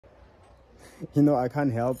You know, I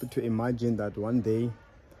can't help to imagine that one day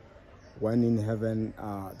when in heaven,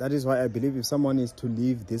 that is why I believe if someone is to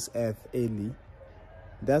leave this earth early,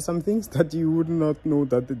 there are some things that you would not know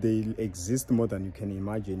that they exist more than you can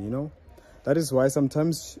imagine, you know. That is why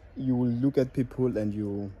sometimes you will look at people and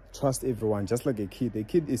you trust everyone, just like a kid. A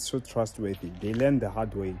kid is so trustworthy. They learn the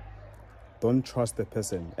hard way. Don't trust the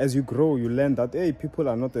person. As you grow, you learn that, hey, people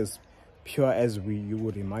are not as pure as you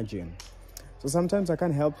would imagine. So sometimes I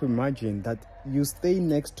can't help to imagine that you stay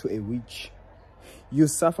next to a witch. You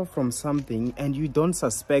suffer from something and you don't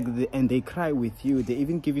suspect, and they cry with you. They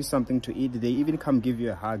even give you something to eat. They even come give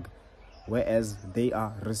you a hug, whereas they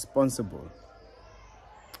are responsible.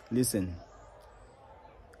 Listen,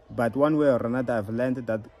 but one way or another, I've learned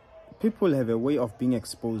that people have a way of being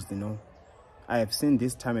exposed, you know. I have seen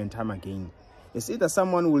this time and time again. It's either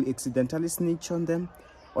someone will accidentally snitch on them,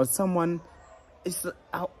 or someone is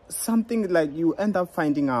something like you end up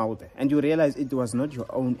finding out and you realize it was not your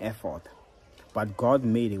own effort, but God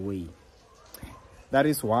made a way. That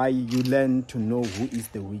is why you learn to know who is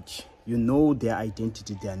the witch. You know their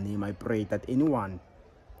identity, their name. I pray that anyone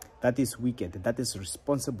that is wicked, that is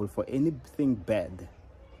responsible for anything bad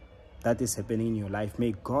that is happening in your life,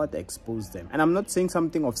 may God expose them. And I'm not saying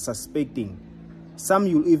something of suspecting. Some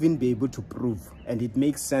you'll even be able to prove, and it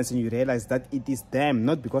makes sense, and you realize that it is them,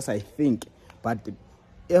 not because I think, but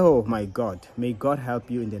oh my God, may God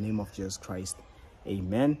help you in the name of Jesus Christ.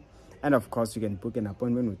 Amen. And of course, you can book an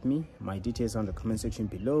appointment with me. My details are on the comment section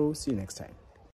below. See you next time.